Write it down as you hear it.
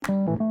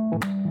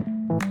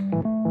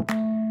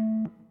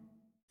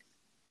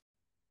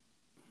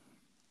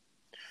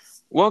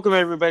Welcome,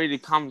 everybody, to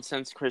Common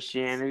Sense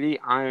Christianity.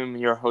 I am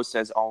your host,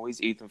 as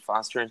always, Ethan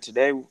Foster, and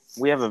today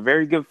we have a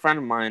very good friend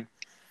of mine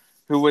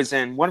who was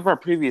in one of our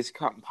previous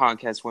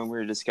podcasts when we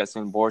were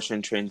discussing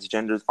abortion,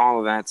 transgenders, all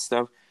of that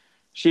stuff.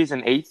 She's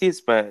an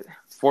atheist, but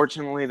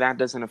fortunately that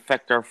doesn't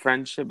affect our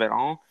friendship at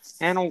all.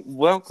 Hannah,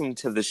 welcome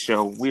to the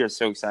show. We are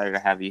so excited to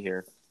have you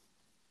here.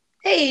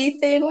 Hey,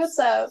 Ethan, what's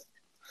up?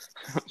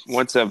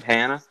 What's up,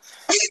 Hannah?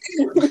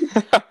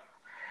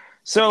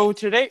 So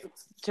today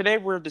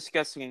we're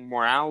discussing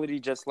morality,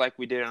 just like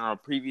we did in our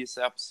previous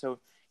episode.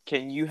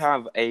 Can you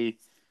have a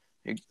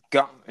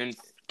God, and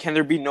can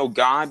there be no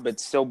God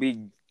but still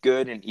be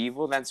good and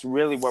evil? That's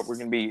really what we're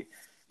going to be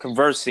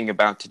conversing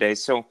about today.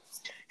 So,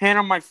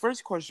 Hannah, my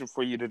first question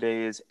for you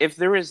today is: if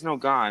there is no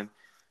God,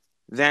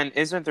 then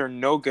isn't there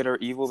no good or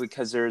evil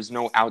because there is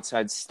no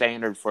outside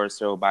standard for us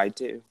to abide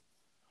to?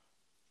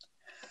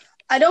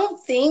 I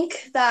don't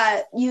think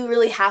that you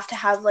really have to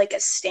have like a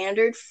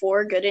standard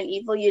for good and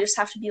evil. You just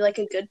have to be like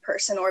a good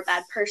person or a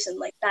bad person.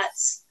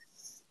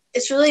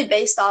 It's really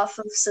based off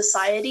of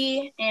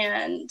society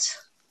and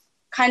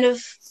kind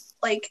of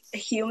like a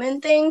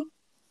human thing.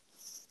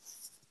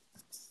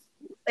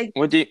 Like,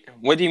 What do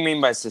you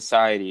mean by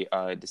society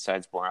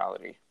decides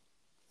morality?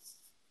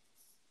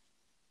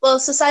 well,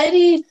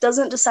 society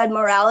doesn't decide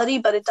morality,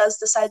 but it does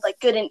decide like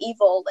good and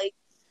evil. Like,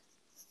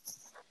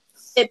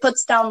 it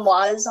puts down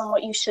laws on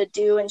what you should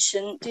do and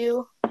shouldn't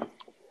do.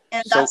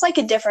 And that's like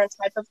a different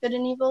type of good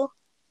and evil.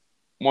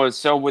 Well,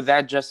 so would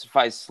that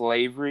justify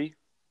slavery?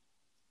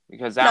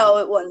 No,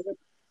 it wouldn't.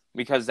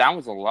 Because that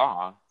was a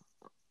law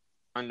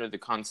under the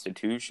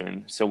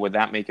Constitution. So would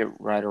that make it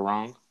right or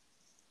wrong?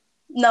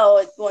 No,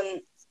 it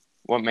wouldn't.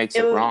 What makes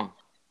it wrong?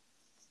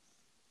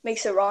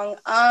 Makes it wrong.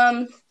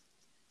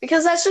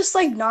 Because that's just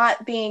like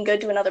not being good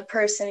to another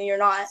person, and you're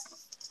not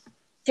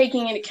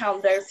taking into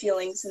account their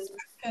feelings and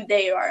who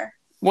they are.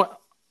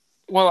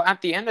 Well,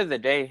 at the end of the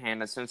day,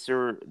 Hannah, since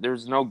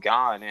there's no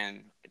God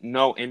and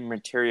no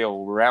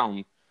immaterial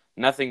realm,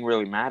 nothing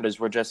really matters.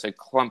 We're just a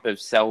clump of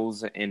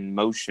cells in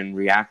motion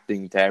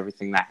reacting to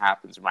everything that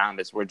happens around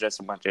us. We're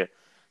just a bunch of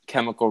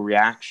chemical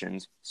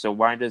reactions. So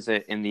why does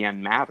it, in the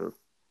end, matter?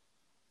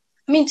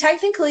 I mean,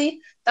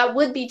 technically, that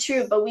would be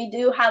true, but we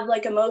do have,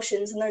 like,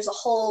 emotions, and there's a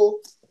whole,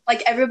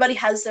 like, everybody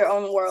has their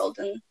own world,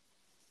 and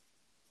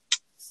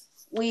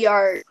we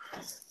are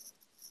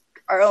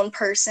our own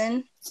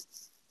person.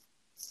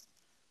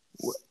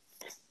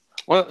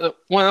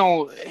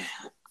 Well,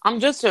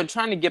 I'm just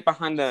trying to get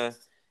behind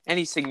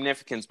any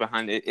significance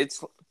behind it.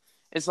 It's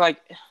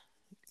like,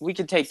 we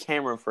could take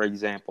Cameron, for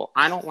example.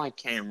 I don't like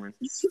Cameron.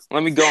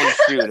 Let me go and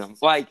shoot him.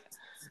 Like,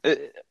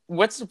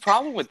 what's the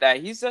problem with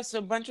that? He's just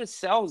a bunch of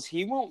cells.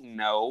 He won't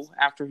know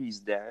after he's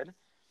dead.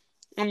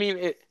 I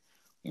mean,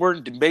 we're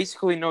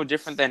basically no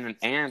different than an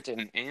ant.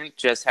 An ant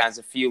just has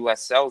a few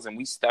less cells, and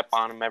we step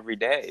on them every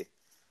day.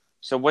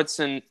 So what's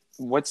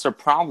the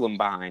problem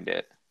behind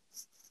it?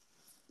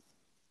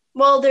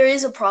 Well, there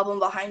is a problem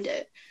behind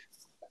it.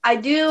 I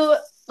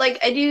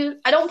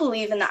don't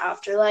believe in the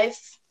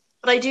afterlife,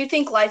 but I do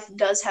think life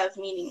does have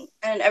meaning,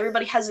 and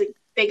everybody has a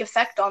big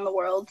effect on the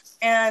world.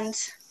 And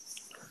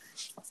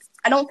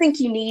I don't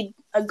think you need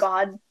a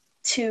God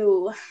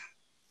to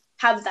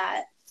have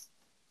that.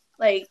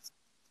 Like,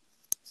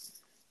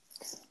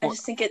 I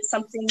just think it's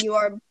something you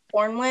are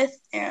born with,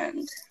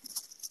 and...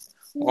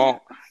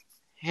 Well,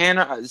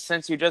 Hannah,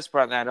 since you just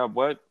brought that up,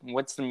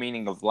 what's the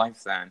meaning of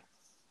life then?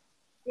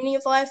 Meaning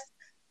of life?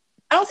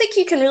 I don't think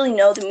you can really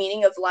know the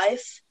meaning of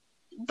life,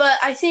 but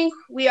I think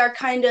we are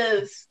kind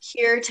of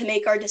here to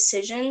make our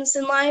decisions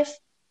in life,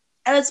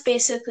 and that's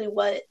basically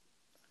what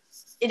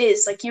it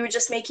is. Like, you were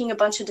just making a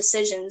bunch of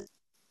decisions.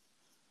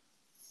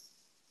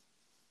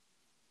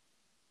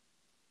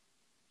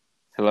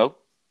 Hello?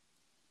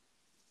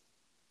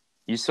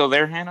 You still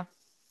there, Hannah?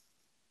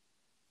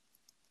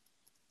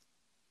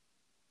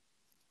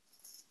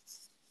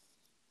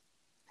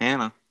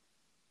 Hannah?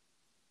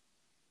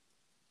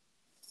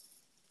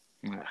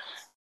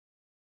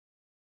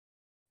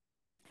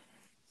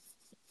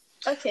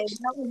 Okay,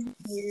 that was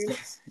weird.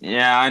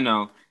 Yeah, I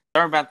know.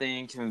 Sorry about the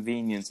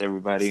inconvenience,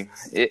 everybody.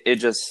 It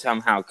just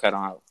somehow cut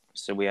off,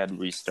 so we had to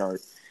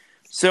restart.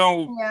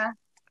 So Yeah.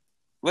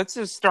 let's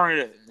just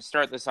start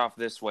this off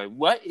this way.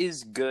 What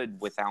is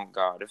good without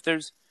God? If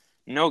there's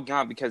no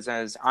God, because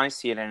as I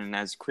see it and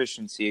as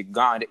Christians see it,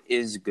 God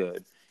is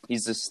good.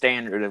 He's the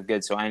standard of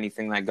good, so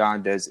anything that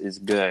God does is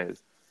good.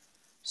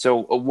 So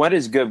what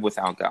is good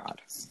without God?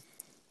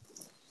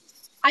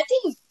 I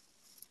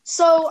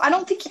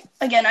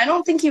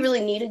don't think you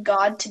really need a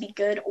God to be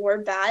good or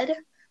bad.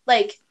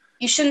 Like,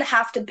 you shouldn't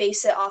have to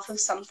base it off of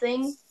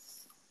something,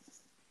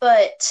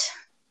 but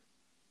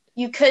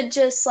you could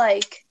just,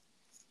 like,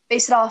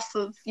 base it off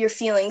of your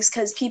feelings,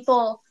 because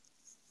people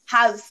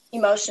have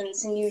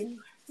emotions, and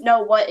you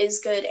know what is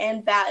good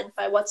and bad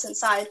by what's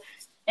inside,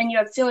 and you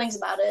have feelings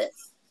about it.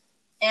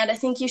 And I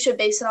think you should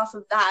base it off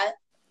of that.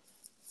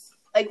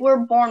 Like, we're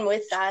born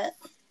with that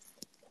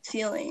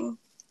feeling.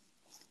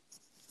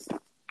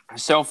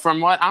 So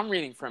from what I'm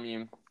reading from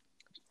you,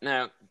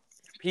 now,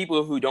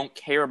 people who don't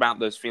care about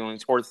those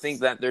feelings or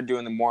think that they're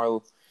doing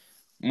the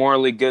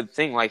morally good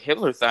thing. Like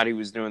Hitler thought he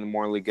was doing the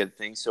morally good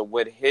thing. So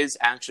would his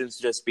actions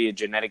just be a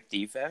genetic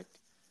defect?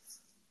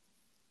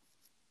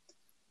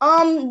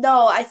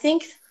 No, I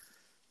think,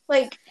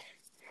 like,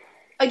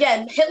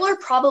 again, Hitler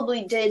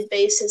probably did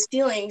base his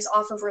feelings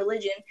off of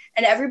religion,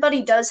 and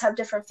everybody does have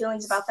different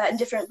feelings about that and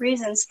different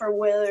reasons for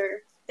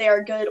whether they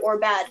are good or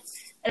bad.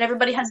 And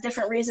everybody has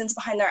different reasons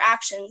behind their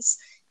actions.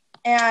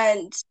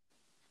 And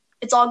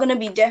it's all going to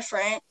be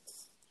different.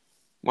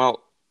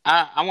 Well,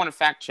 I want to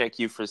fact check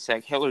you for a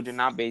sec. Hitler did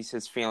not base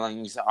his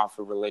feelings off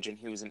of religion.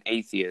 He was an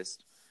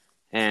atheist.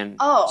 And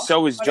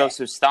so is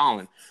Joseph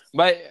Stalin.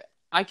 But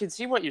I can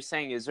see what you're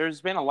saying is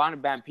there's been a lot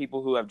of bad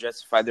people who have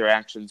justified their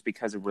actions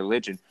because of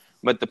religion.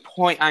 But the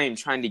point I am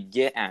trying to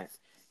get at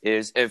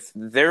is if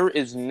there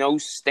is no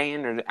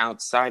standard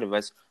outside of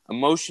us,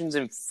 emotions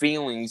and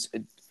feelings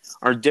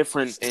are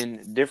different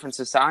in different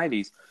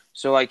societies.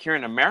 So like here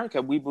in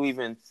America, we believe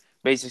in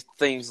basic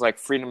things like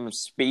freedom of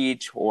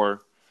speech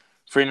or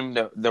freedom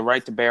to the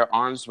right to bear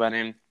arms, but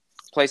in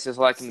places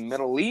like in the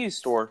Middle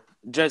East or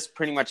just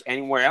pretty much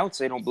anywhere else,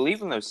 they don't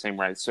believe in those same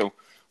rights. So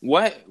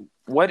what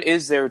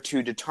is there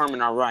to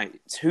determine our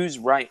rights? Who's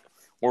right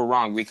or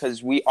wrong?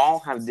 Because we all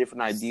have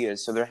different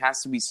ideas, so there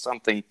has to be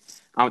something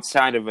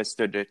outside of us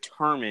to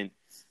determine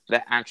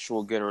the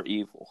actual good or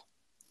evil.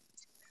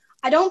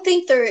 I don't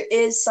think there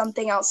is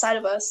something outside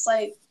of us.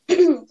 Like,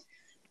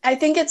 I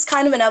think it's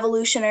kind of an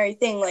evolutionary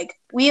thing. Like,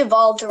 we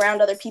evolved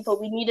around other people.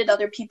 We needed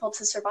other people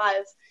to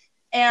survive.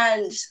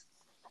 And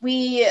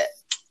we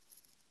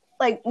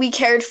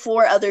cared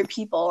for other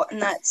people.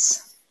 And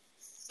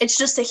it's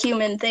just a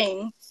human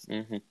thing.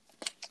 Mm-hmm.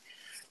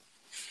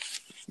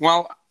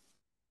 Well,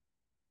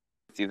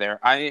 with you there,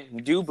 I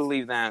do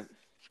believe that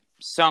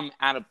some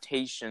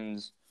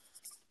adaptations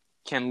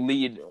can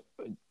lead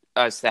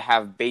us to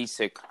have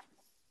basic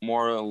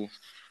moral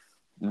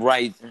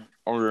right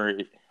or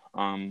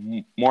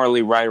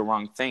morally right or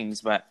wrong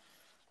things, but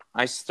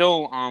I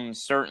still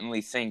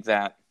certainly think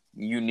that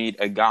you need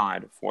a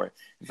God for it.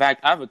 In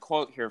fact, I have a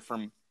quote here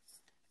from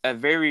a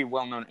very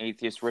well-known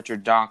atheist,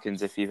 Richard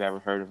Dawkins, if you've ever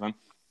heard of him.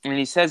 And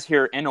he says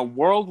here, in a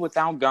world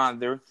without God,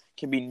 there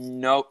can be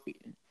no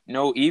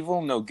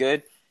evil, no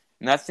good,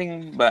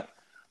 nothing but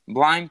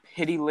blind,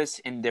 pitiless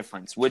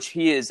indifference, which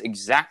he is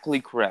exactly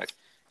correct.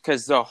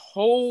 Because the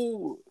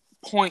whole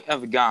point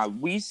of God,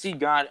 we see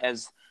God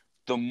as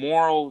the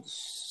moral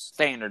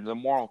standard, the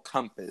moral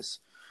compass.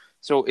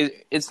 So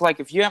it's like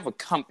if you have a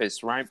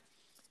compass, right?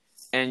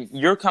 And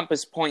your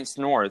compass points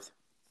north,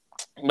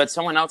 but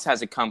someone else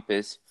has a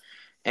compass,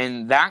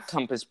 and that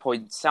compass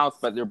points south,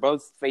 but they're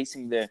both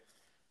facing the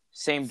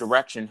same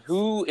direction.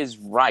 Who is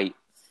right?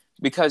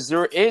 Because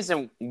there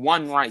isn't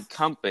one right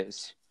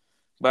compass,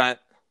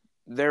 but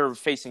they're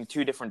facing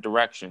two different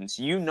directions.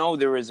 You know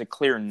there is a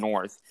clear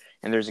north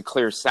and there's a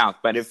clear south,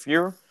 but if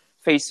you're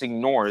facing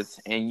north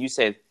and you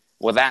say,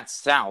 well, that's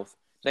south,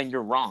 then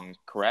you're wrong,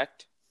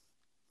 correct?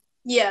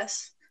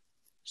 Yes.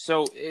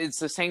 So it's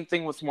the same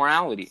thing with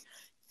morality.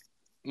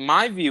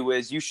 My view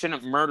is you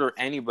shouldn't murder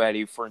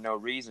anybody for no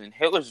reason.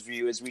 Hitler's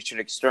view is we should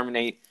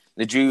exterminate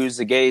the Jews,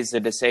 the gays, the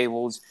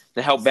disabled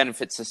to help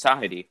benefit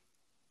society.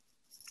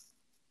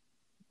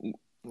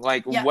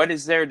 Like, yeah. What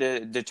is there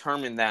to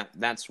determine that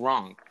that's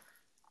wrong?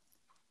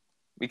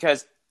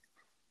 Because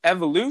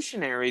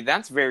evolutionary,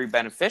 that's very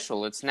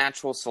beneficial. It's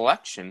natural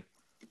selection.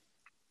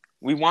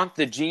 We want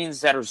the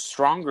genes that are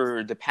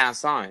stronger to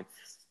pass on.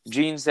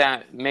 Genes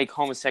that make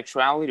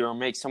homosexuality or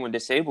make someone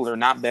disabled are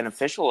not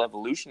beneficial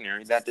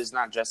evolutionary. That does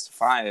not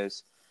justify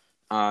us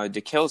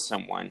to kill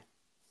someone.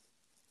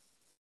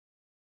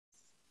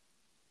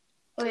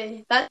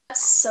 Wait,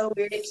 that's so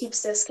weird. It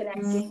keeps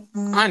disconnecting.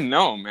 I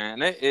know,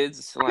 man.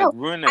 It's like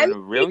ruining a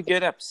really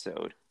good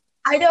episode.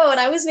 I know, and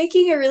I was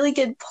making a really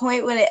good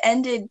point when it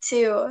ended,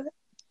 too.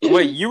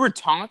 Wait, you were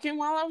talking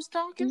while I was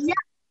talking? Yeah.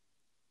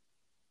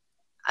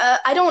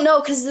 I don't know,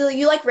 because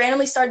you like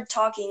randomly started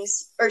talking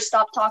or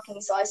stopped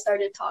talking, so I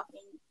started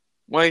talking.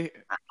 Wait,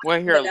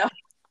 here.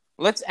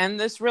 Let's end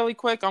this really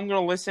quick. I'm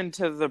going to listen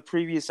to the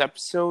previous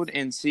episode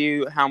and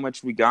see how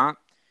much we got,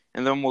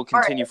 and then we'll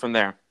continue from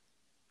there.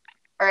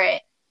 All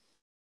right.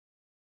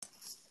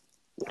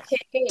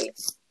 Okay.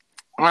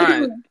 All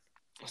right.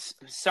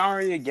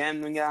 Sorry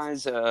again,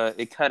 guys.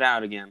 It cut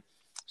out again.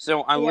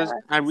 So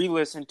I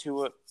re-listened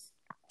to it,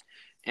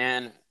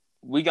 and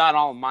we got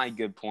all my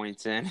good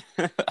points in.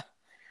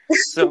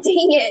 So,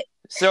 dang it.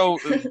 So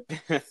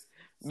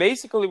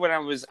basically, what I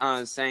was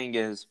saying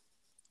is,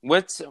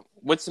 what's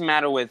the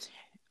matter with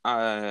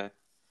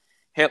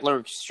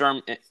Hitler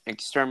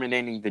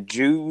exterminating the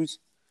Jews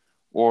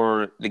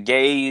or the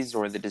gays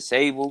or the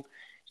disabled?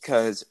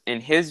 Because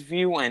in his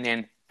view and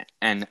in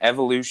an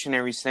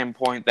evolutionary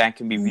standpoint, that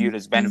can be viewed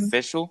as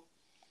beneficial.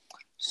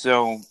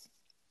 So,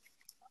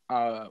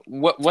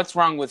 what's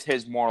wrong with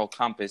his moral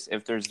compass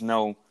if there's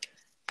no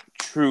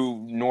true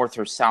north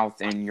or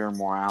south in your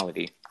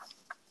morality?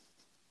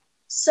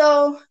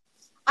 So,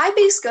 I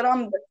base good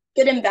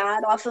and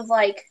bad off of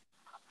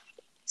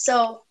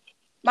so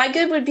my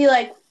good would be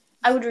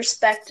I would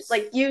respect,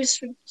 like,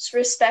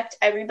 respect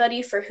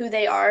everybody for who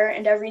they are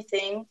and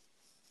everything,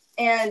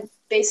 and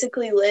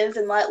basically live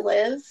and let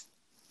live.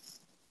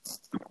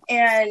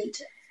 And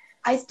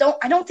I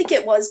don't think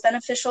it was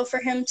beneficial for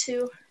him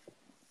to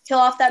kill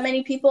off that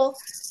many people.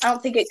 I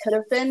don't think it could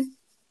have been.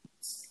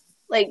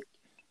 Like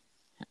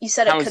you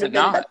said, How it is could it have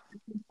been not?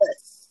 beneficial, but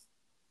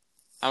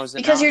How is it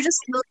because not? you're just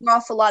killing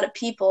off a lot of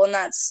people, and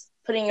that's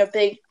putting a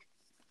big,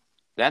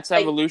 That's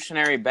like,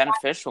 evolutionary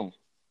beneficial.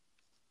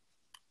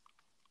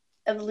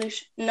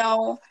 evolution.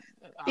 No,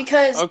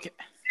 because Okay,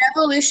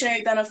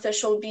 evolutionary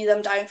beneficial would be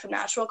them dying from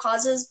natural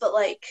causes, but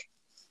like,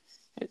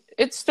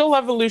 it's still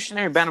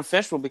evolutionary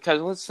beneficial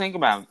because let's think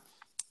about it.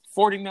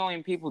 40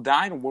 million people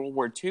died in World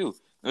War II.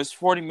 Those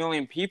 40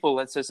 million people,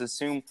 let's just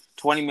assume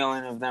 20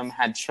 million of them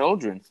had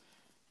children.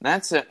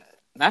 That's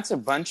a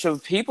bunch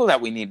of people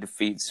that we need to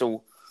feed.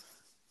 So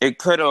it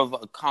could have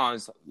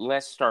caused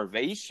less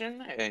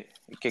starvation. It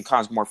could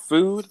cause more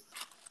food.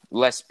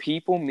 Less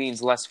people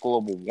means less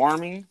global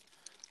warming.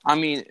 I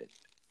mean,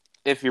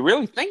 if you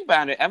really think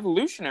about it,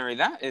 evolutionary,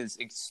 that is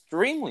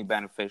extremely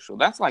beneficial.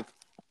 That's like,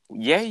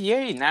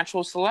 yay,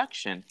 natural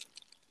selection.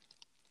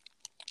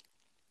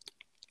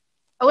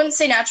 I wouldn't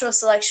say natural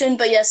selection,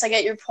 but yes, I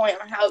get your point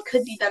on how it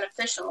could be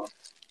beneficial.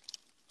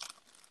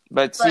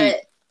 But see,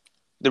 But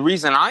the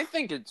reason I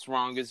think it's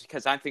wrong is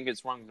because I think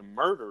it's wrong to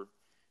murder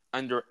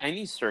under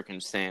any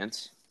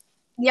circumstance.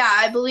 yeah,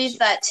 I believe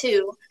that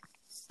too.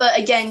 But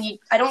again,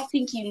 I don't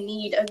think you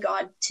need a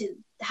god to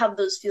have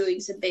those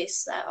feelings and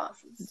base that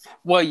off of.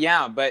 Well,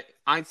 yeah, but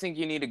I think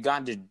you need a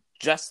God to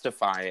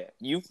justify it.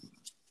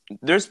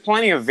 There's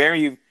plenty of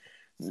very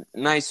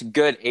nice,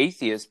 good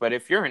atheists, but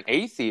if you're an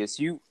atheist,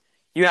 you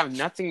have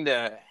nothing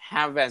to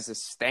have as a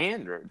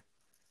standard.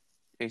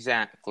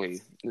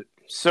 Exactly.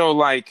 So,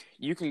 like,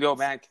 you can go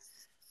back.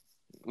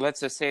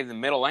 Let's just say the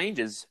Middle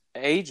Ages,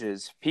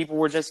 people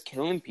were just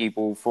killing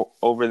people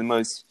over the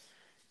most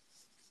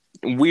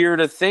weird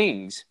of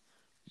things,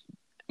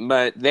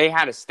 but they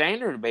had a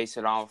standard to base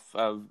it off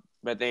of,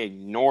 but they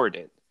ignored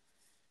it.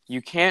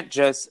 You can't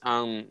just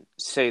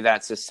say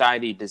that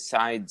society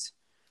decides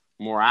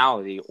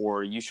morality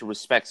or you should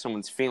respect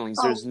someone's feelings.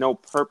 Oh, There's no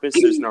purpose,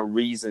 there's no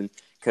reason,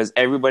 because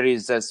everybody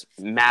is just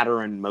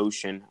matter and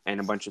motion and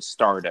a bunch of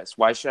stardust.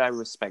 Why should I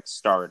respect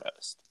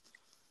stardust?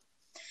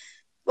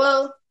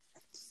 well,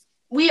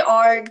 we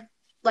are,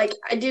 like,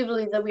 I do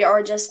believe that we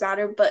are just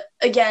matter, but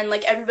again,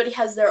 like, everybody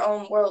has their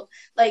own world.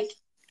 Like,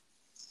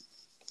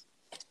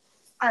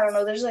 I don't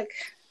know, there's like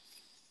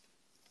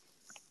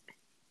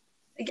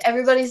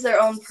everybody's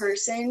their own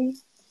person,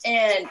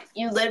 and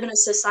you live in a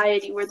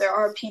society where there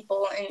are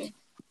people, and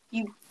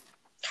you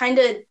kind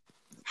of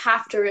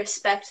have to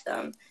respect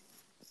them.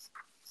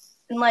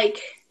 And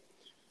like,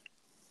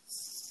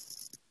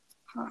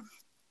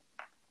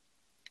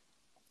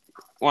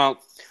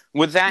 Well,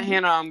 with that,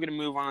 Hannah, I'm going to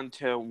move on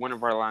to one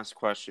of our last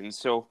questions.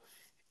 So,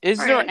 is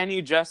all there right,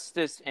 any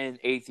justice in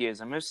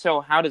atheism? If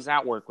so, how does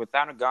that work?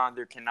 Without a God,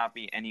 there cannot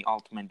be any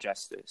ultimate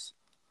justice.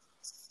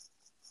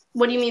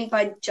 what do you mean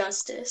by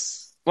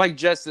justice? Like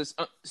justice.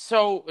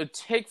 So,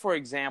 take for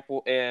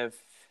example, if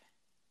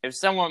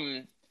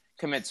someone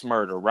commits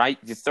murder, right?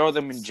 You throw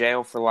them in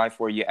jail for life,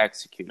 or you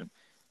execute them.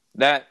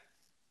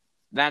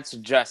 That's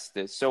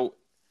justice. So,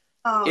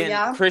 Oh in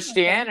yeah, okay.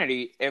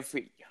 Christianity,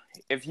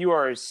 if you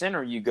are a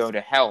sinner, you go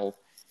to hell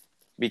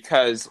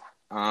because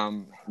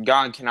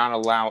God cannot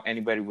allow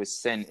anybody with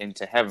sin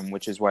into heaven,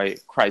 which is why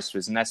Christ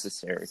was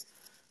necessary.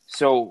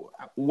 So,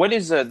 what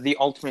is the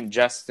ultimate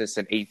justice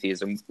in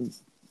atheism? The ultimate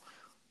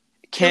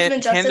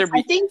Can justice, there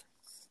I be? think.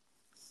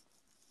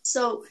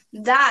 So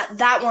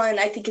that one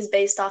I think is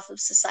based off of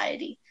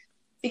society,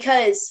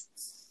 because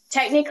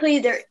technically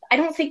I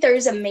don't think there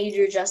is a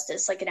major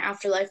justice like an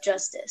afterlife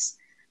justice,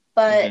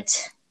 Mm-hmm.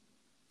 but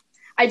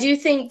I do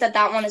think that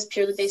one is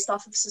purely based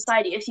off of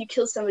society. If you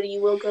kill somebody,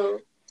 you will go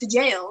to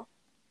jail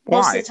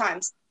most of Why? the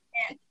times,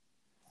 and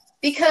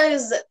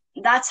because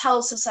that's how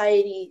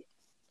society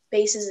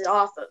bases it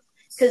off of.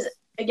 Because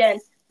again,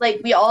 like,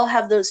 we all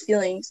have those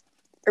feelings,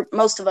 or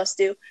most of us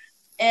do,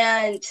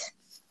 and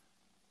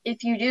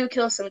if you do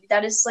kill somebody,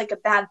 that is like a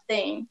bad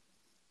thing.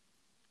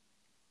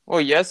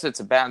 Well, yes,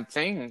 it's a bad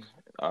thing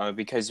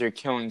because you're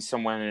killing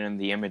someone in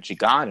the image of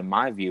God, in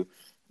my view.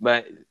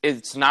 But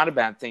it's not a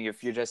bad thing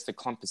if you're just a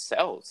clump of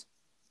cells.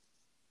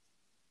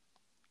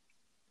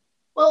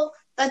 Well,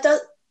 that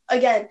does,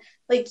 again,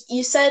 like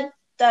you said,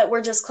 that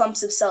we're just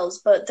clumps of cells,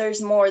 but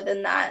there's more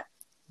than that.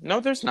 No,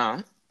 there's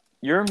not.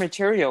 You're a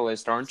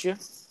materialist, aren't you?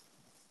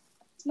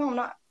 No, I'm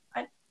not.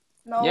 Yeah,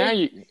 No,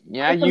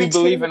 like a you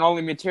believe material. in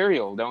only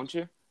material, don't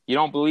you? You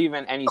don't believe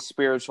in any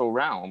spiritual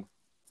realm.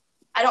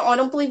 I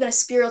don't believe in a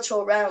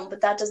spiritual realm,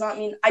 but that does not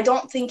mean I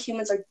don't think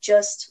humans are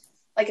just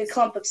like a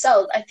clump of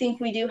cells. I think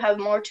we do have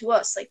more to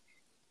us. Like,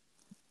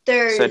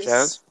 Such as?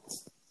 there's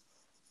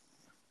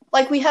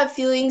like, we have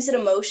feelings and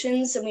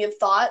emotions, and we have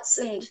thoughts,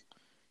 and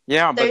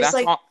Yeah, but there's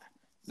like,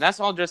 that's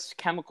all just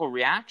chemical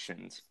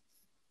reactions.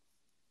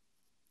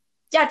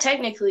 yeah,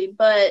 technically,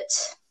 but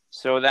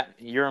So that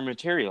you're a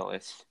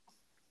materialist.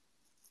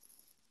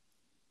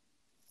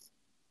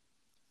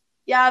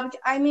 Yeah,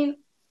 I mean,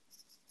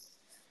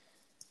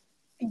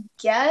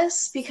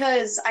 yes,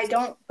 because I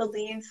don't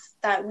believe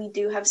that we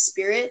do have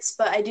spirits,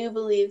 but I do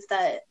believe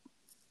that,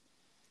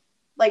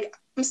 like,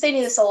 I'm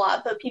stating this a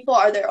lot, but people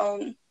are their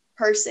own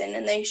person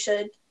and they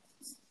should,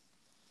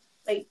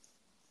 like,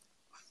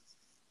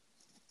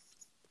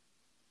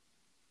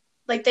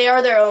 they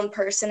are their own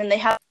person and they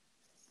have.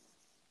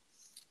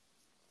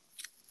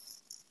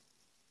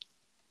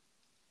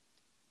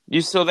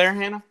 You still there,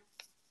 Hannah?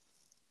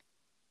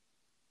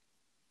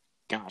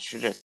 Gosh,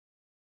 you're just.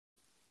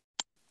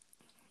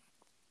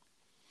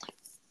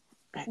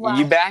 You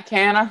Wow. back,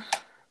 Hannah?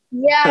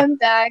 Yeah, I'm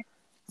back.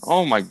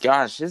 Oh my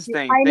gosh, this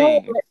dang I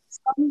know, thing. but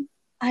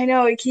I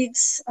know it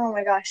keeps. Oh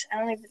my gosh, I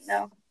don't even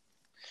know.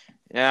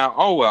 Yeah,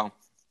 oh well.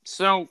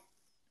 So,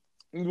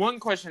 one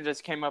question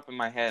just came up in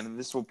my head, and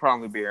this will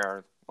probably be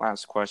our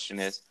last question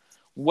is,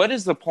 what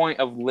is the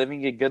point of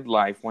living a good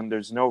life when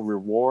there's no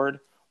reward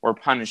or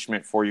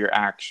punishment for your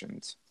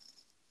actions?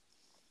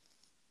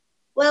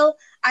 Well,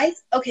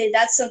 okay,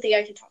 that's something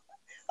I can talk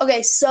about.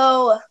 Okay,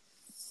 so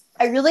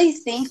I really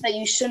think that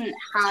you shouldn't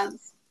have,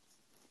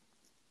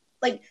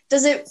 like,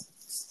 does it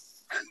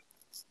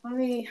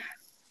really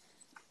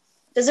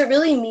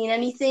mean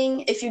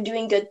anything if you're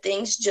doing good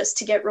things just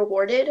to get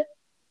rewarded?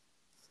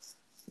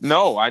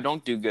 No, I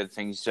don't do good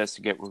things just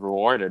to get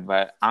rewarded,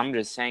 but I'm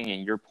just saying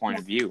in your point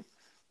Yeah. of view,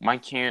 why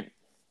can't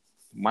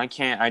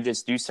I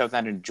just do stuff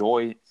that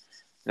enjoy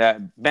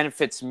that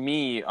benefits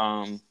me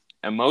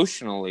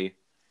emotionally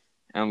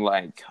and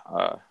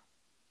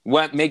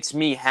what makes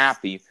me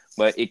happy,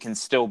 but it can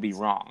still be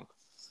wrong.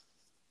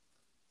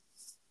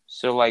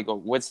 So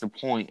what's the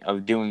point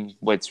of doing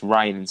what's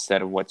right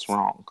instead of what's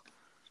wrong?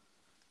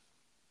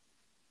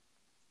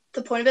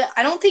 The point of it,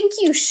 I don't think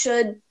you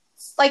should,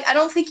 I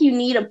don't think you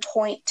need a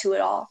point to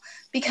it all,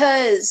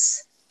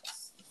 because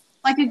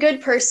a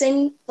good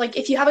person,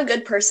 if you have a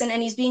good person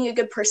and he's being a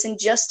good person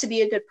just to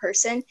be a good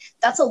person,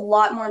 that's a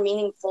lot more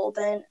meaningful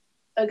than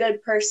a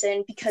good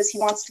person because he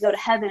wants to go to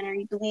heaven or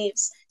he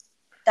believes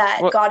that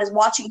Well, God is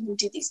watching him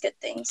do these good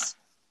things.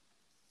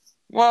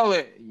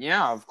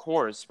 yeah, of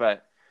course,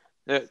 but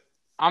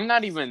I'm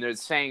not even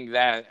saying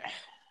that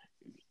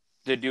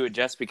to do it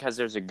just because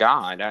there's a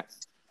God.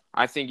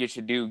 I think you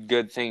should do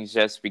good things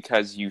just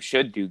because you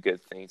should do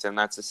good things, and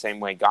that's the same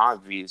way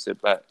God views it.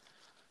 But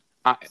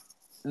I,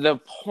 the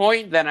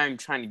point that I'm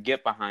trying to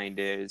get behind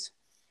is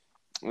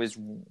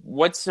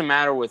what's the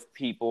matter with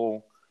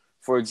people?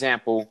 For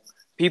example,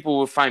 people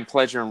will find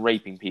pleasure in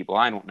raping people.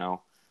 I don't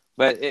know,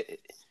 but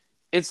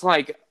it's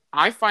like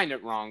I find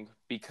it wrong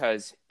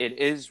because it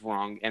is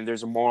wrong, and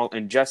there's a moral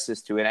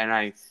injustice to it, and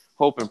I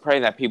hope and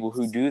pray that people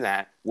who do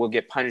that will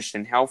get punished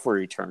in hell for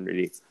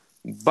eternity.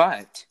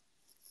 But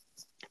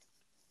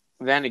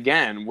then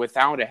again,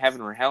 without a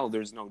heaven or hell,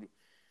 there's no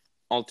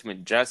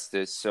ultimate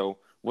justice. So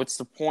what's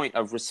the point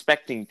of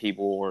respecting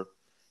people or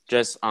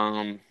just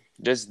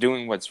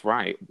doing what's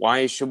right?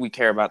 Why should we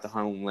care about the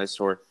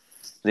homeless or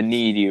the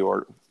needy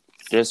or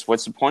just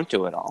what's the point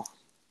to it all?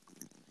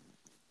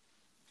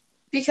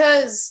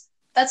 Because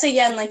that's,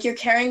 again, you're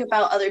caring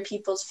about other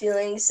people's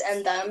feelings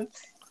and them,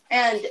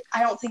 and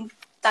I don't think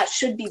that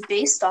should be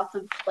based off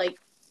of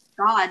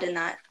God. And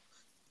that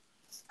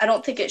I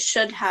don't think it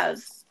should have,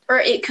 or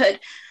it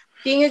could.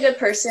 Being a good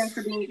person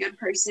for being a good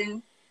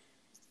person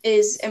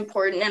is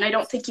important, and I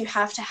don't think you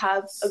have to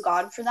have a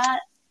God for that.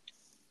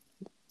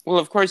 Well,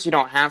 of course you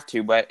don't have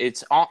to, but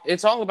it's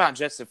all about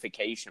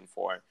justification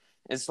for it.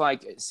 It's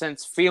like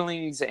since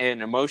feelings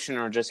and emotion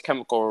are just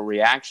chemical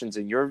reactions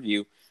in your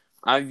view,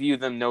 I view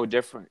them no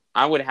different.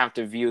 I would have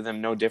to view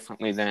them no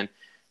differently than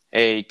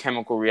a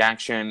chemical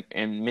reaction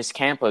in Miss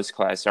Campos'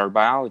 class, our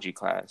biology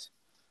class.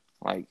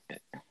 Like,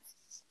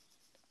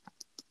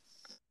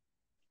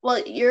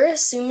 Well, you're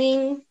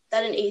assuming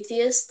that an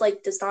atheist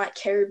does not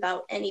care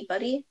about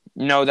anybody.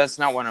 no, that's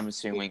not what I'm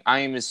assuming. I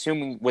am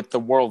assuming with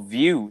the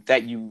worldview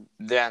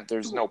that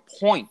there's no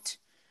point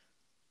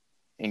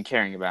in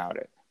caring about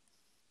it.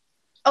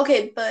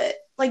 Okay, but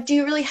do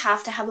you really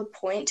have to have a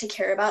point to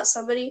care about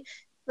somebody?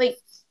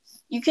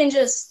 You can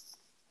just,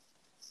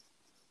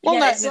 Well,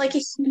 again, it's like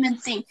a human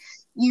thing.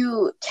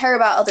 You care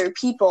about other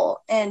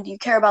people and you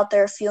care about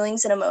their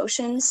feelings and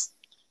emotions.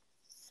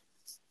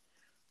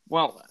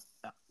 well,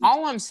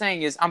 all I'm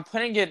saying is I'm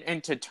putting it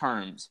into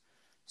terms.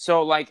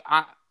 So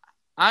I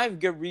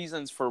have good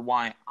reasons for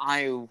why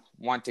I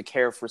want to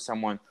care for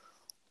someone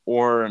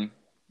or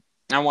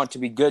I want to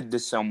be good to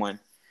someone.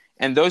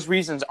 And those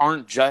reasons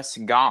aren't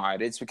just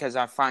God. It's because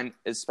I find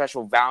a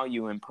special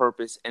value and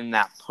purpose in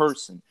that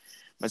person.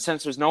 But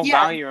since there's no Yeah.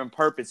 value and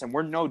purpose, and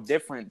we're no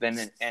different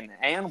than an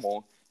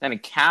animal, than a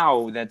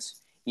cow that's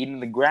eating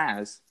the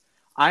grass,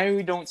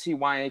 I don't see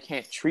why I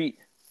can't treat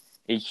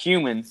a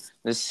human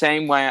the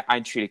same way I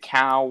treat a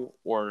cow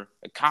or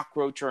a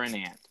cockroach or an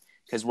ant.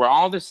 Because we're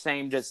all the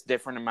same, just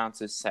different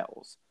amounts of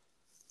cells.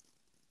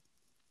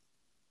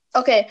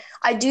 Okay,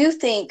 I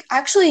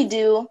actually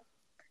do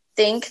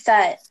think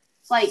that,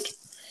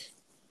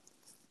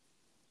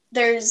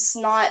 there's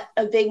not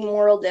a big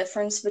moral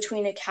difference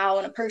between a cow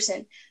and a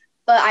person,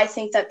 but I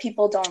think that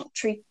people don't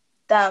treat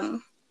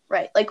them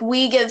Right. Like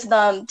we give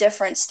them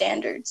different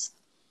standards.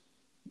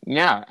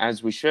 Yeah,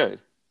 as we should.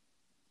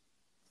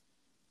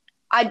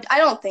 I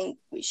don't think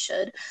we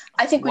should.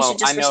 I think we Well,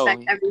 should I just know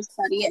respect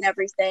everybody and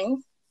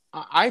everything.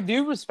 I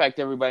do respect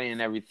everybody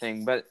and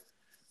everything, but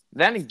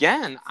then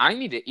again, I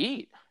need to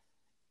eat.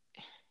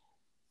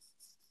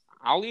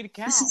 I'll eat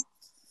a This cow. is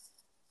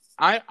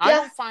I yeah.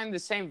 don't find the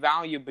same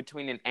value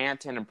between an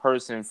ant and a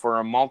person for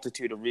a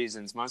multitude of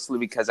reasons, mostly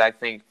because I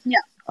think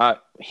Yeah.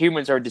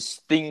 humans are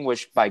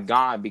distinguished by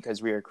God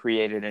because we are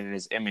created in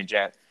His image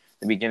at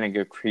the beginning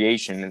of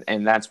creation,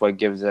 and that's what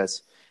gives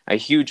us a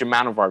huge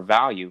amount of our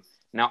value.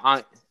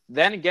 Now,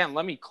 then again,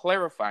 let me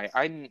clarify.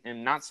 I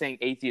am not saying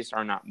atheists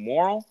are not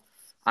moral.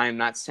 I am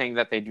not saying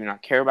that they do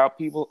not care about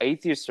people.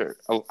 Atheists are.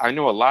 I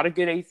know a lot of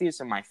good atheists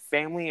in my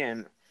family,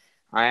 and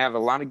I have a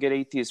lot of good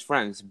atheist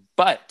friends,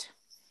 but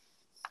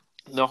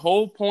the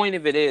whole point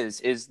of it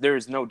is there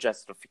is no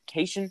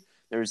justification,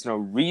 there is no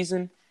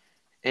reason,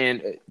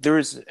 and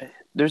there's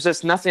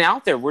just nothing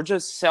out there. We're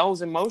just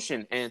cells in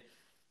motion, and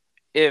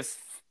if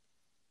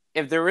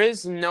there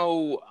is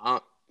no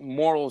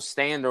moral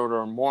standard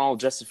or moral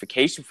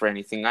justification for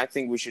anything, I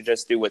think we should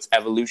just do what's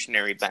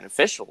evolutionary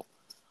beneficial.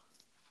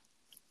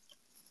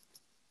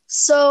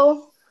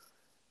 So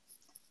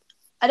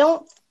I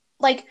don't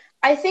like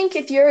I think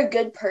if you're a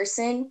good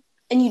person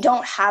and you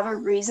don't have a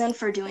reason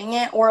for doing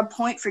it or a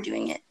point for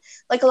doing it,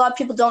 like a lot of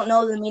people don't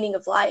know the meaning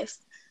of life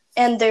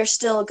and they're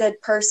still a good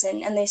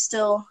person and they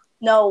still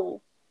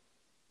know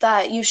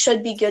that you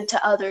should be good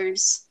to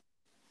others.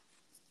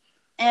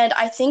 And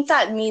I think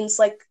that means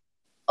like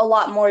a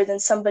lot more than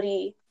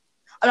somebody.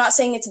 I'm not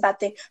saying it's a bad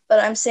thing, but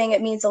I'm saying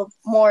it means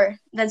more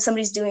than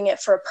somebody's doing it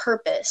for a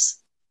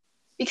purpose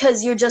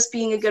because you're just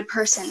being a good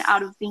person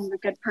out of being a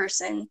good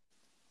person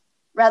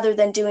rather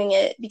than doing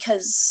it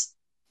because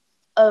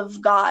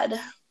of God.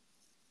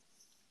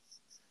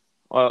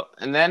 Well,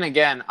 and then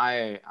again,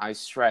 I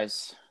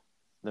stress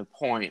the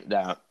point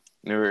that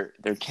there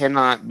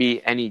cannot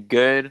be any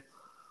good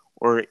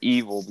or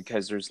evil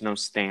because there's no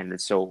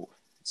standard. So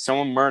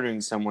someone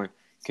murdering someone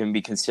can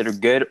be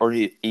considered good or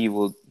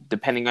evil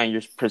depending on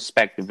your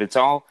perspective. It's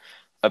all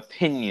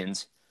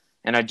opinions.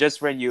 And I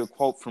just read you a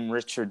quote from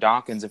Richard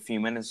Dawkins a few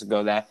minutes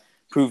ago that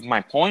proved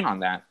my point on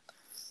that.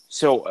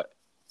 So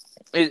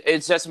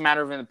it's just a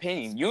matter of an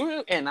opinion.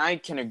 You and I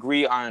can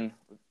agree on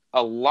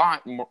a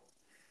lot more.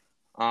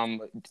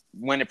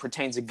 When it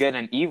pertains to good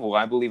and evil,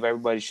 I believe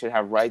everybody should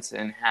have rights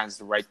and has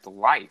the right to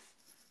life.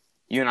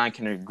 You and I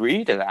can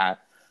agree to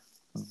that.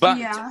 But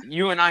Yeah.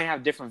 you and I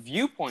have different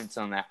viewpoints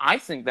on that. I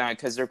think that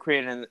because they're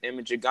created in the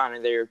image of God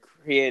and they're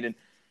created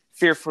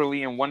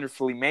fearfully and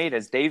wonderfully made,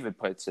 as David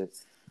puts it.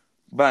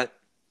 But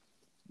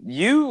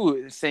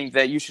you think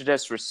that you should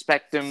just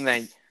respect them,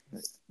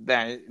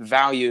 that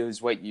value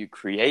is what you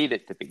create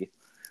it to be,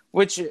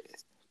 which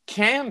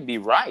can be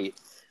right.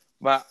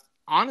 But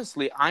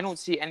honestly, I don't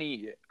see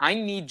any. I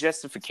need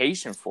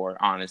justification for it,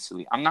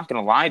 honestly. I'm not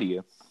going to lie to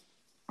you.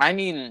 I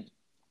mean,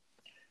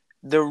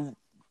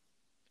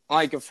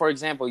 like, for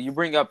example, you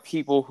bring up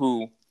people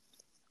who,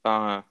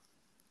 what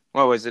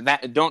was it,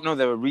 that don't know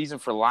the reason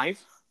for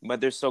life, but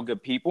they're still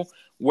good people.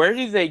 Where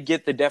do they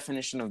get the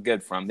definition of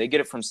good from? They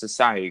get it from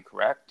society,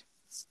 correct?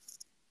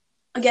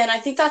 Again, I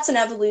think that's an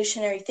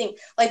evolutionary thing.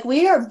 Like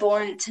we are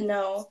born to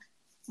know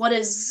what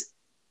is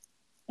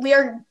we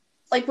are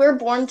like we're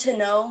born to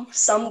know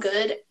some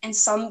good and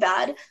some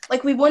bad.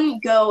 Like we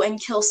wouldn't go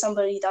and kill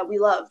somebody that we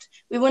loved.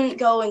 We wouldn't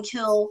go and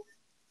kill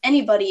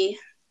anybody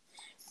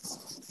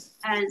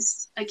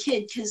as a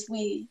kid because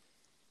we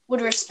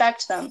would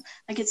respect them.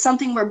 Like it's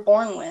something we're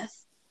born with.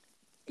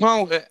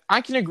 Well, I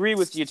can agree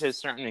with you to a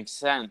certain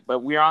extent, but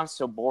we're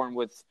also born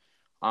with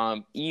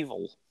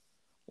evil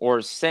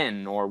or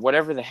sin or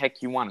whatever the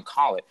heck you want to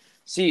call it.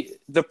 See,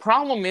 the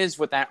problem is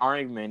with that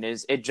argument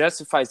is it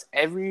justifies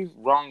every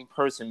wrong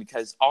person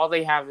because all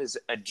they have is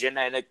a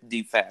genetic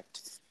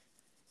defect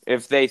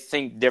if they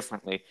think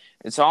differently.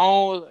 It's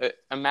all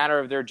a matter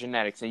of their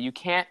genetics, and you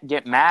can't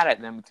get mad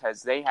at them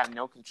because they have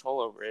no control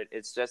over it.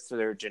 It's just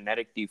their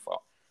genetic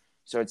default.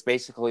 So it's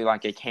basically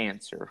like a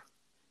cancer.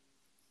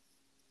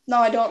 No,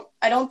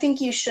 I don't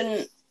think you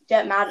shouldn't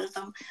get mad at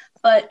them.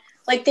 But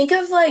like think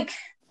of like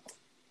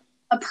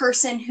a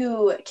person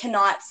who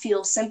cannot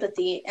feel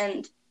sympathy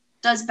and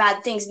does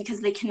bad things because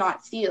they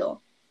cannot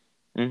feel.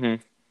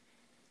 Mm-hmm.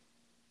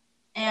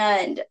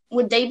 And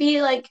would they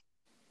be like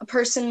a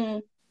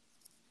person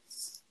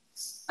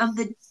of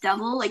the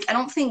devil? Like I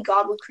don't think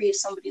God would create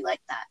somebody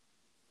like that.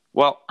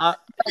 Well, But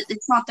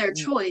it's not their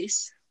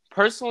choice.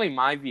 personally,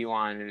 my view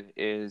on it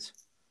is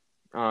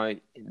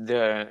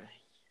the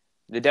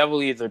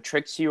devil either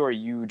tricks you or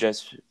you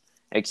just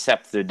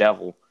accept the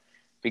devil.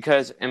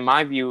 Because in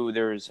my view,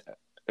 there's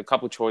a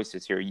couple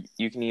choices here.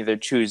 You can either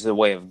choose the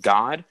way of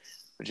God,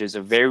 which is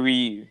a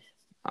very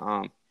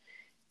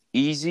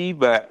easy,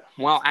 but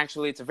well,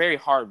 actually, it's a very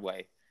hard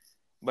way.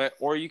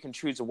 Or you can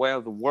choose the way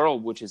of the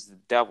world, which is the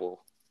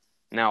devil.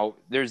 Now,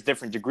 there's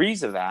different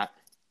degrees of that,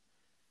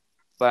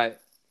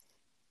 but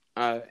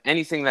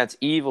anything that's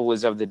evil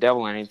is of the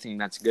devil, and anything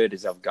that's good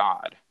is of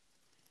God.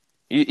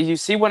 You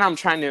see what I'm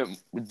trying to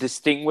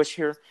distinguish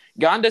here?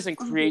 God doesn't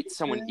create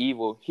someone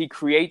evil. He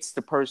creates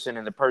the person,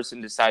 and the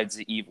person decides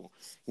the evil.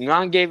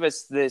 God gave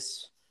us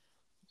this,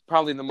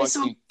 probably the most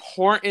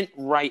important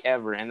right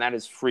ever, and that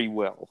is free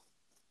will.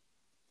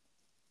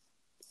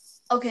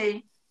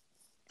 Okay,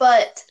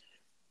 but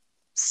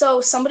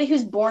so somebody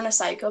who's born a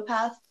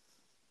psychopath,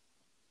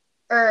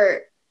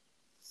 or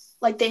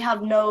like they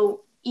have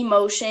no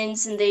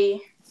emotions and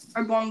they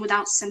are born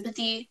without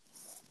sympathy,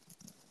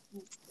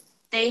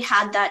 they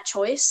had that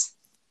choice?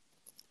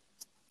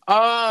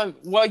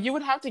 Well, you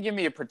would have to give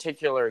me a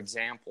particular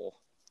example.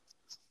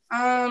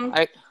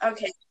 Okay.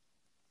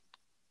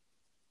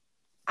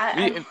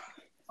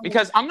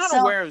 Because I'm not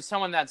aware of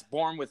someone that's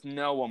born with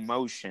no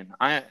emotion.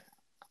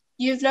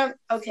 You've never...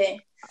 Okay.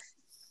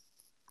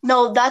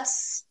 No,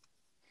 that's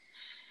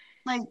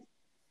like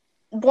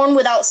born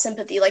without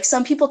sympathy. Like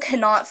some people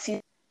cannot feel...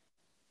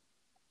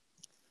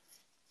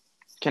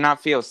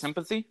 Cannot feel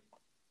sympathy?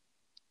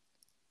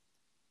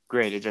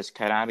 Great, it just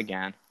cut out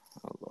again.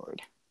 Oh,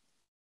 Lord.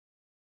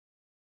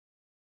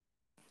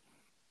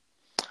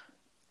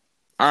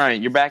 All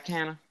right, you're back,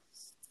 Hannah?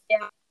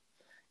 Yeah.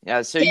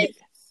 Yeah, so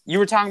you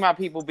were talking about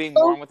people being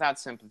born without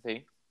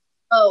sympathy.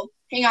 Oh,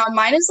 hang on.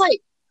 Mine is like...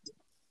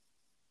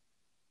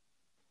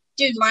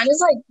 Dude, mine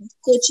is like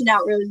glitching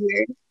out really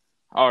weird.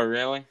 Oh,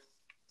 really?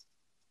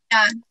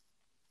 Yeah.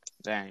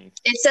 Dang.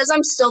 It says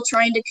I'm still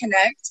trying to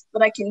connect,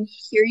 but I can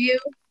hear you.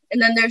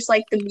 And then there's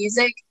like the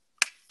music.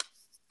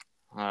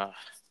 Well,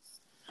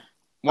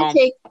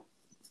 okay.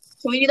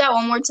 Can we do that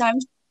one more time?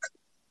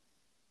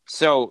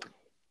 So,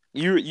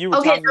 you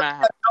were talking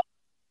about...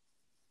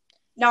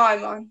 Now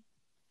I'm on.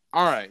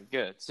 All right,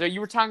 good. So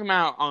you were talking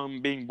about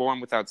being born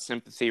without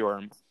sympathy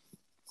or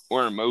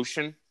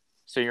emotion.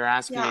 So you're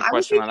asking me a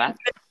question on that?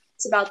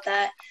 It's about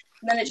that.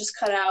 And then it just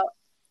cut out.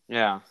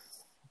 Yeah.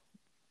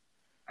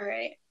 All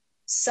right.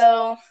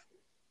 So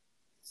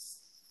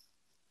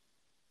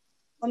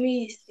let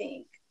me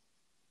think.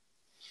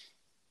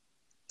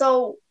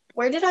 So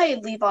where did I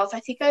leave off?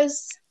 I think I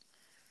was...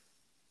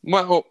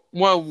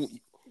 Well,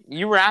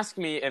 you were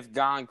asking me if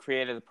God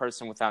created a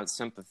person without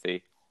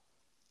sympathy.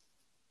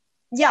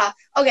 Yeah.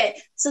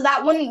 Okay. So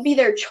that wouldn't be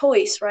their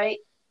choice, right?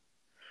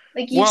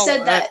 Like you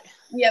said that.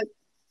 Yeah.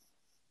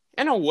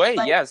 In a way,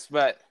 yes,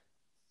 but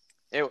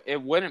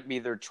it wouldn't be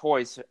their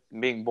choice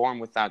being born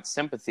without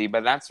sympathy,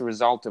 but that's a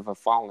result of a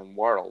fallen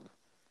world.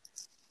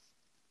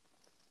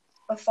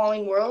 A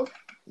fallen world?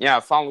 Yeah,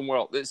 a fallen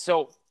world.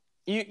 So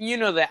you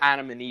know the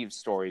Adam and Eve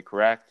story,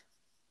 correct?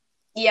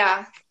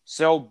 Yeah.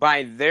 So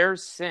by their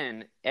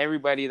sin,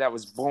 everybody that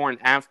was born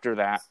after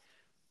that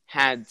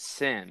had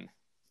sin.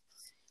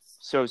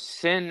 So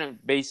sin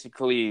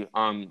basically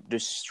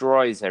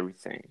destroys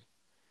everything.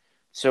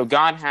 So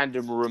God had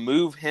to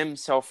remove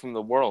himself from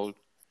the world,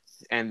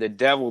 and the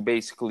devil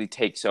basically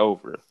takes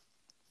over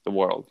the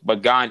world.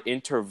 But God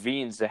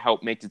intervenes to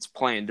help make its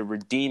plan to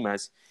redeem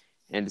us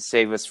and to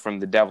save us from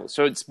the devil.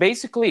 So it's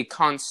basically a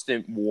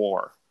constant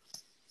war.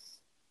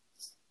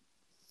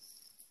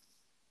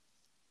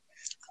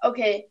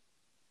 Okay.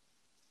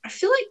 I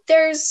feel like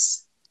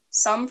there's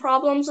some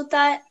problems with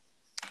that.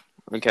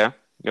 Okay,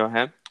 go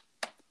ahead.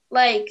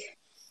 Like,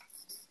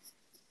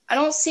 I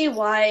don't see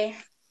why...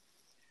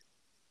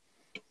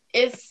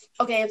 If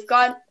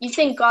God, you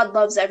think God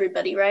loves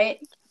everybody, right?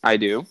 I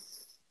do.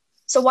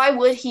 So why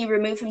would he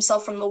remove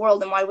himself from the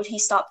world, and why would he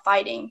stop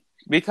fighting?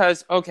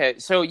 Because, okay,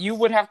 so you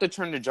would have to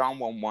turn to John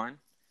 1:1,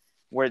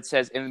 where it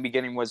says, in the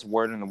beginning was the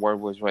Word, and the Word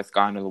was with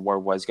God, and the Word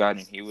was God,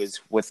 and he was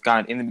with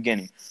God in the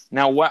beginning.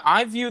 Now, what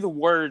I view the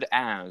Word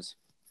as,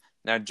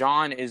 that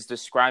John is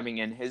describing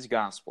in his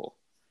gospel,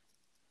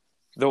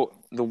 the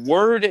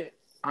Word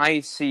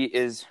I see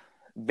is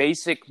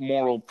basic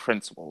moral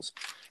principles.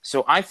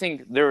 So I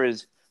think there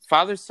is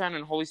Father, Son,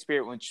 and Holy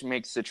Spirit, which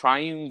makes the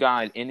triune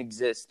God in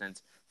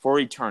existence for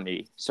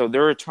eternity. So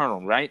they're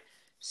eternal, right?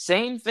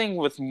 Same thing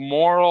with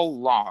moral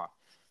law.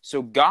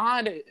 So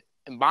God,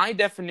 by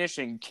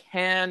definition,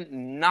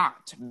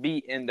 cannot be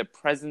in the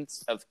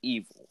presence of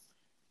evil.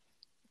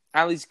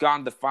 At least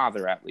God the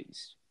Father, at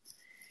least.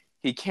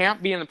 He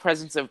can't be in the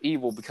presence of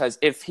evil because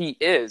if he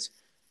is,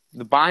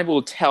 the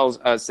Bible tells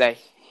us that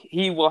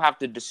he will have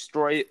to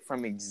destroy it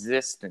from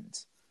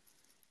existence.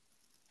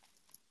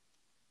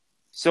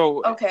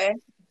 So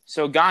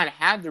God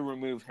had to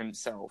remove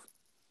himself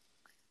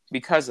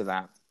because of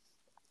that.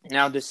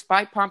 Now,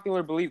 despite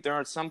popular belief, there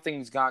are some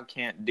things God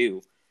can't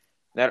do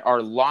that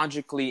are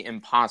logically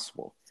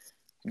impossible.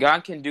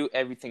 God can do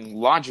everything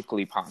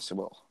logically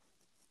possible.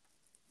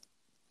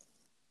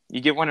 You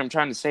get what I'm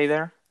trying to say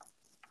there?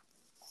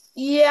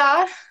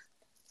 Yeah.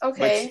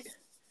 Okay.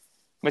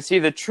 But see,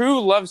 the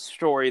true love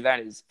story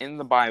that is in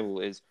the Bible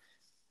is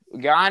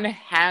God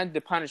had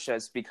to punish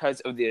us because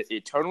of the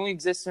eternally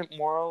existent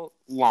moral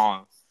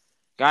law.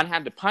 God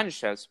had to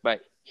punish us,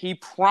 but he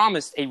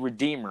promised a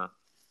redeemer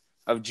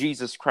of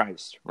Jesus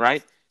Christ,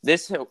 right?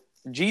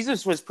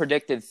 Jesus was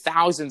predicted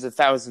thousands and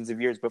thousands of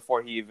years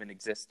before he even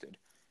existed.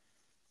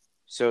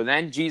 So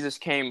then Jesus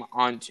came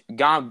on,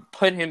 God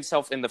put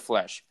himself in the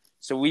flesh.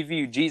 So we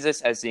view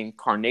Jesus as the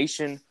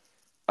incarnation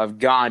of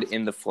God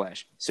in the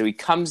flesh. So he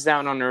comes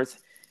down on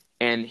earth,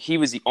 and he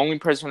was the only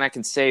person that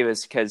can save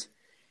us because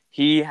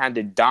he had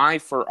to die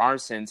for our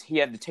sins. He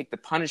had to take the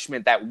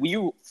punishment that we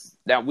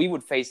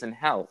would face in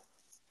hell.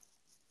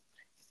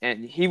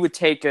 And he would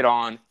take it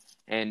on,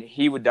 and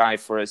he would die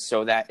for us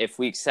so that if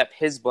we accept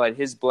his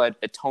blood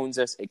atones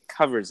us, it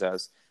covers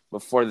us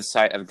before the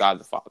sight of God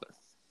the Father.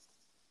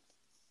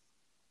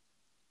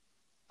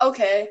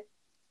 Okay.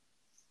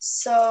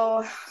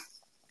 So,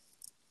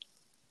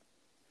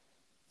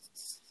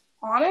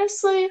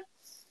 honestly,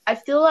 I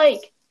feel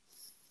like,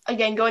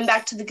 again, going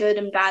back to the good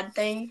and bad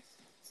thing,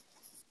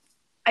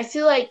 I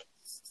feel like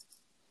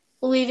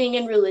believing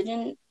in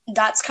religion,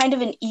 that's kind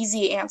of an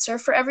easy answer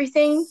for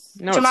everything.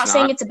 No, Which I'm it's not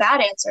saying not. it's a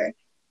bad answer,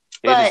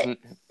 It is, but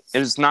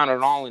it is not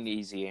at all an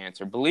easy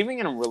answer. Believing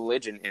in a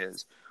religion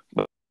is.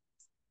 But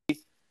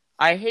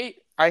I hate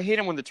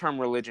it when the term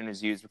religion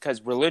is used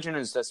because religion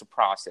is just a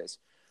process.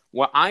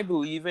 What I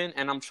believe in,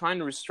 and I'm trying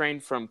to restrain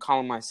from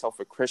calling myself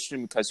a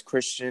Christian because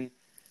Christian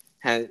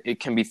it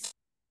can be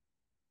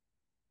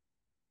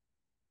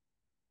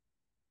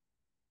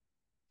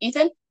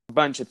Ethan? a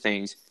bunch of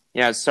things.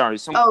 Yeah, sorry, Oh,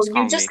 someone's you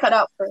calling just me. cut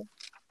out for.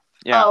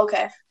 Yeah, Oh,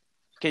 okay.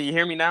 can you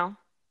hear me now?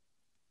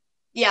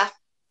 Yeah.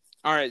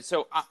 All right,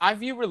 so I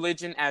view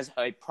religion as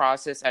a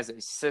process, as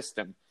a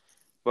system.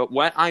 But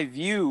what I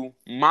view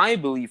my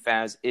belief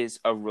as is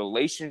a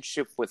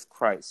relationship with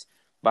Christ.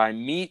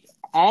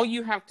 All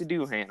you have to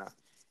do, Hannah,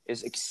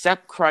 is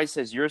accept Christ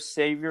as your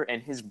Savior,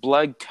 and his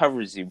blood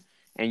covers you,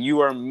 and you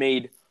are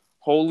made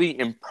holy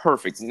and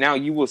perfect. Now,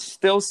 you will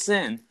still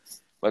sin,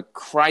 but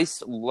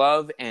Christ's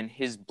love and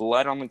his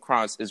blood on the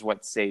cross is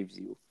what saves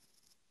you.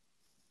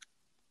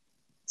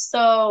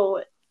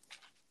 So,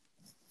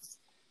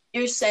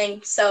 you're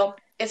saying, so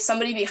if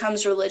somebody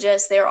becomes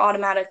religious, they're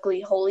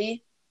automatically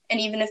holy, and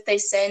even if they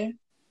sin,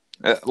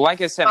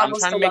 Like I said, God I'm will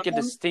trying to still make love a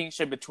them?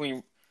 distinction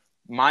between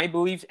my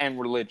belief and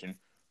religion.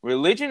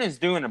 Religion is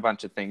doing a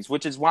bunch of things,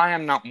 which is why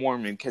I'm not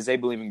Mormon, because they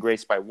believe in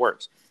grace by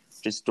works,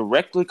 which is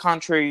directly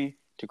contrary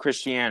to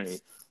Christianity.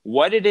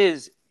 What it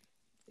is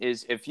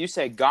if you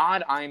say,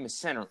 God, I am a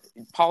sinner,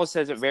 Paul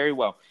says it very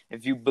well.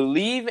 If you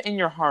believe in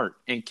your heart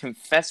and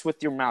confess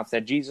with your mouth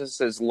that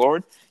Jesus is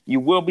Lord, you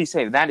will be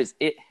saved. That is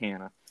it,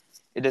 Hannah.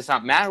 It does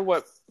not matter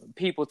what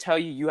people tell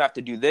you. You have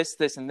to do this,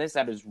 this, and this.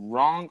 That is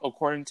wrong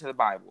according to the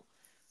Bible.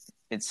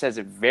 It says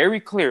it very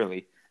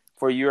clearly.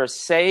 For you are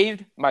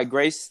saved by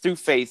grace through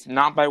faith,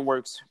 not by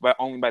works, but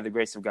only by the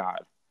grace of God.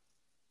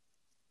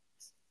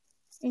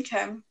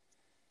 Okay.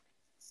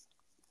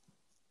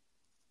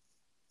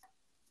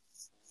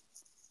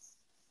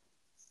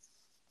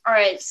 All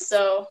right,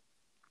 so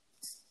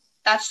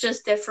that's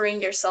just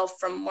differing yourself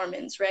from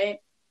Mormons, right?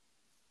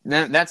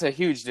 That's a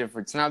huge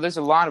difference. Now, there's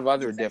a lot of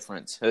other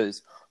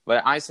differences,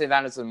 but I say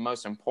that is the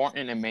most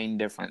important and main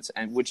difference,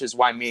 and which is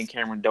why me and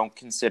Cameron don't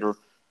consider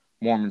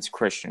Mormons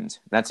Christians.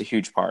 That's a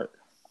huge part.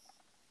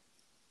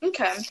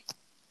 Okay.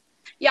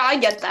 Yeah, I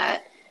get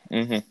that.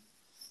 Mm-hmm.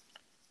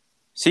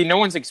 See, no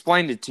one's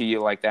explained it to you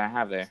like that,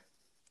 have they?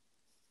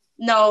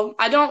 No,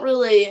 I don't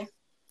really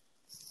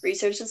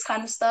research this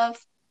kind of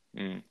stuff.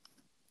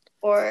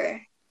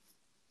 Or,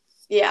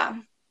 yeah.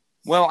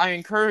 Well, I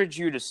encourage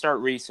you to start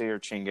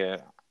researching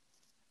it.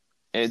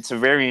 It's a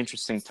very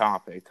interesting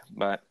topic,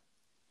 but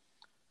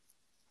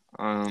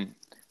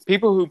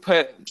people who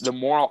put the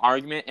moral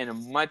argument in a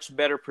much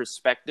better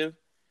perspective,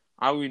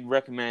 I would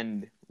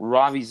recommend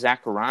Ravi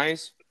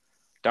Zacharias,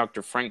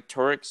 Dr. Frank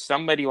Turek,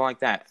 somebody like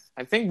that.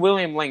 I think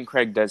William Lane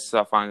Craig does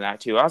stuff on that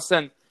too. I'll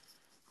send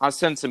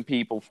some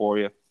people for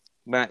you.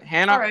 But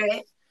Hannah, All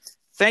right.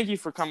 thank you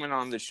for coming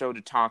on the show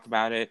to talk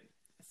about it.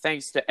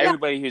 Thanks to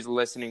everybody who's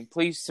listening.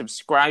 Please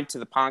subscribe to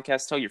the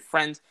podcast. Tell your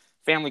friends,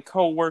 family,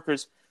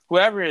 co-workers,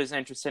 whoever is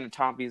interested in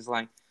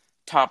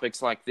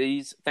topics like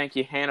these. Thank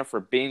you, Hannah, for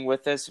being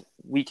with us.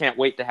 We can't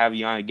wait to have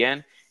you on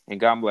again, and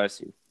God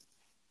bless you.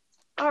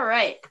 All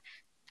right.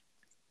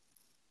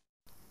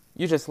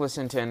 You just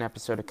listened to an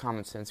episode of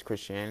Common Sense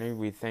Christianity.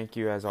 We thank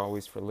you, as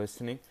always, for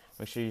listening.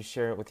 Make sure you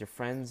share it with your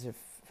friends,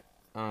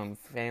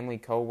 family,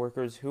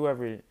 co-workers,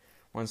 whoever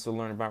wants to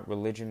learn about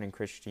religion and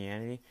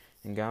Christianity.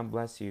 And God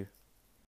bless you.